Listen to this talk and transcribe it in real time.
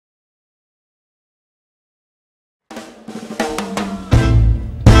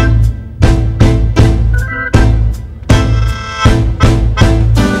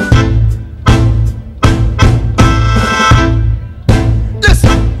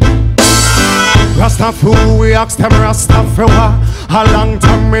Rastafari, we ask them Rastafari. A long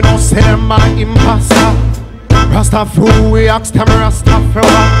time we don't say them my imposter. Rastafari, we ask them Rastafari.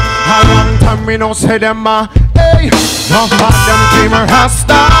 A long time we don't say them my. Hey, no for them came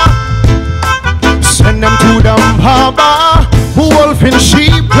Rasta. Send them to them harbor. Wolf in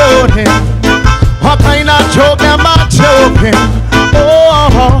sheep clothing. What kind of joke them are joking?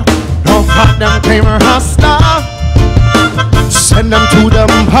 Oh, no for them came Rasta. Send them to them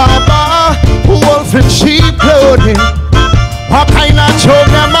harbor. Wolf in sheep clothing. What kind of joke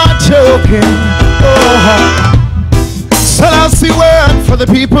them are joking? Oh, so that's the word for the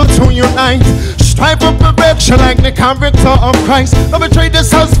people to unite. Strive for perfection like the character of Christ. Don't betray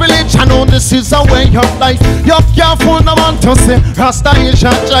this house village, I know this is a way of life. You're careful, no one to say Rasta is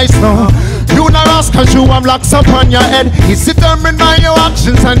your choice, no. You not ask cause you have locks up on your head. He's determined by your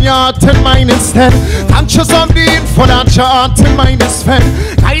actions and your heart and mind instead. Conscious of the info that your heart and mind is fed.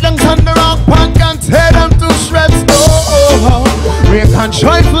 Guidance on the rock path can tear them to shreds, no. Make a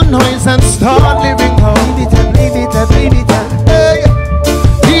joyful noise and start living home. Leave it up, hey.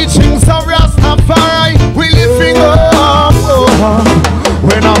 Teachings of Rastafari, we living up.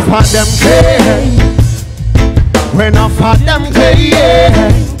 We not for them care. We not for them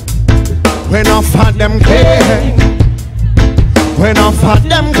care. We not for them care. We not for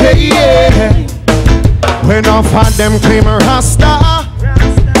them care. We not for them claim Rasta.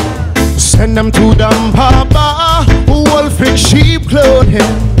 Send them to them papa. Wolf in sheep clothing.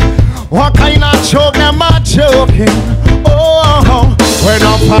 What kind of joke them are joking? Oh, we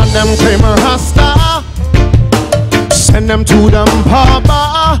not for them claim Rasta. Send them to them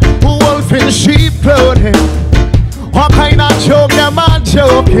papa. Wolf in sheep clothing. What kind of joke them are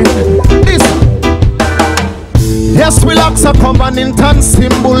joking? Listen. Yes, we lack a covenant and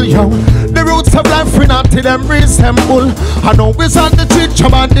symbol, yo. The roots of life we not till them resemble. I know it's on the teach your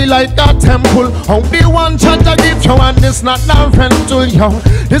body like a temple. Only one chance I give you and it's not no rental, yo.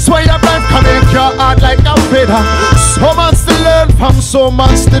 This way your life can make your heart like a feather. So much to learn from, so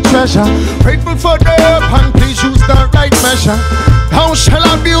much to treasure. Grateful for the help and please use the right measure. How shall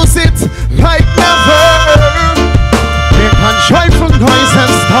I abuse it like never? Make a joyful noise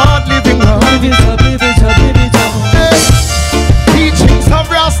and start living up. Live it up, live it up, live it up. Teachings of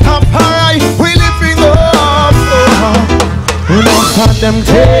Rastafari, we living up. We not for them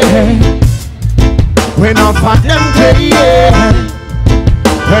care. We not for them care.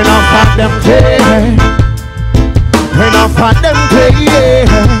 We not for them care. We not for them care.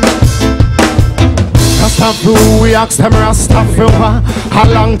 Rastafari, we ask them Rastafari.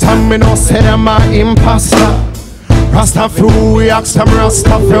 A long time we no say them a imposter. Rastafari, we ask them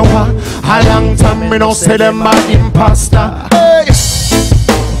Rastafari. A long time we no say them a imposter. Hey.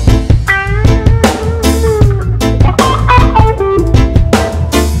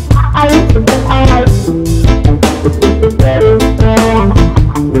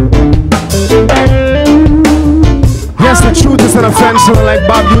 Yes, the truth is an offensive, like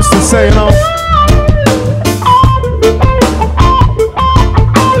Bob used to say, you know.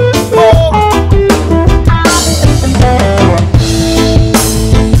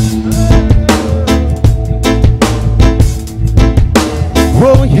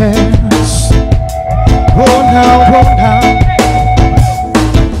 Oh yes, oh now, oh now.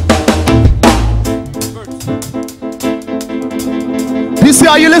 DC,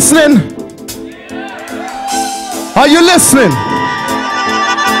 are you listening? Are you listening?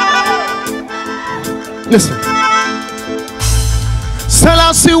 Listen.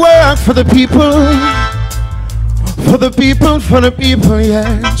 Selassie work for the people. For the people, for the people,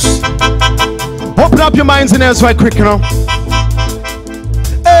 yes. Open up your minds and ears right quick, you know.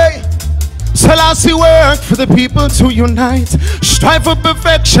 Hey. Selassie work for the people to unite. Strive for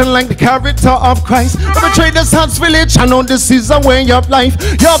perfection like the character of Christ. Never trade this house village, I know this is a way of life.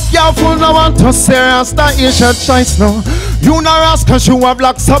 You're careful, no one to say Rasta is your choice, no. You not ask cause you have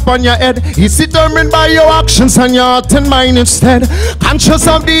locks up on your head. It's determined by your actions and your heart and mind instead. Conscious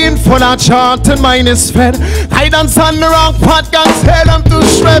of the info that your heart and mind is fed. Guidance on the wrong path can tear them to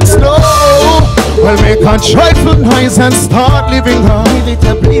shreds, no. Well, make a joyful noise and start living up. Live it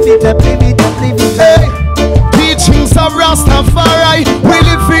up, live it up, live it up, live it up. Hey. Teachings of Rastafari, we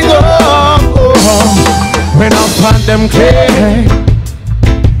living up. We not for them clay.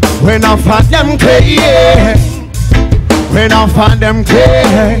 We not for them clay. We not for them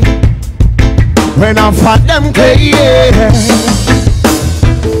clay. We not for them clay.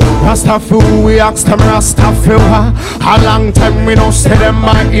 Rastafari, we ask them Rastafari. A long time we don't say them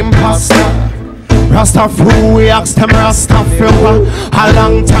my imposter. Rastafari, we ask them Rastafari. A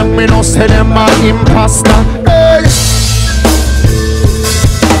long time we don't say them my imposter. Hey.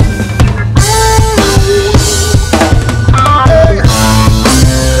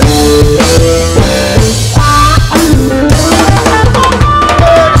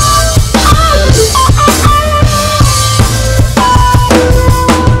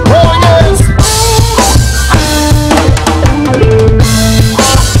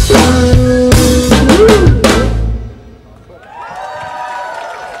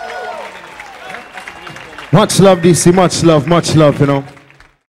 Much love, DC, much love, you know.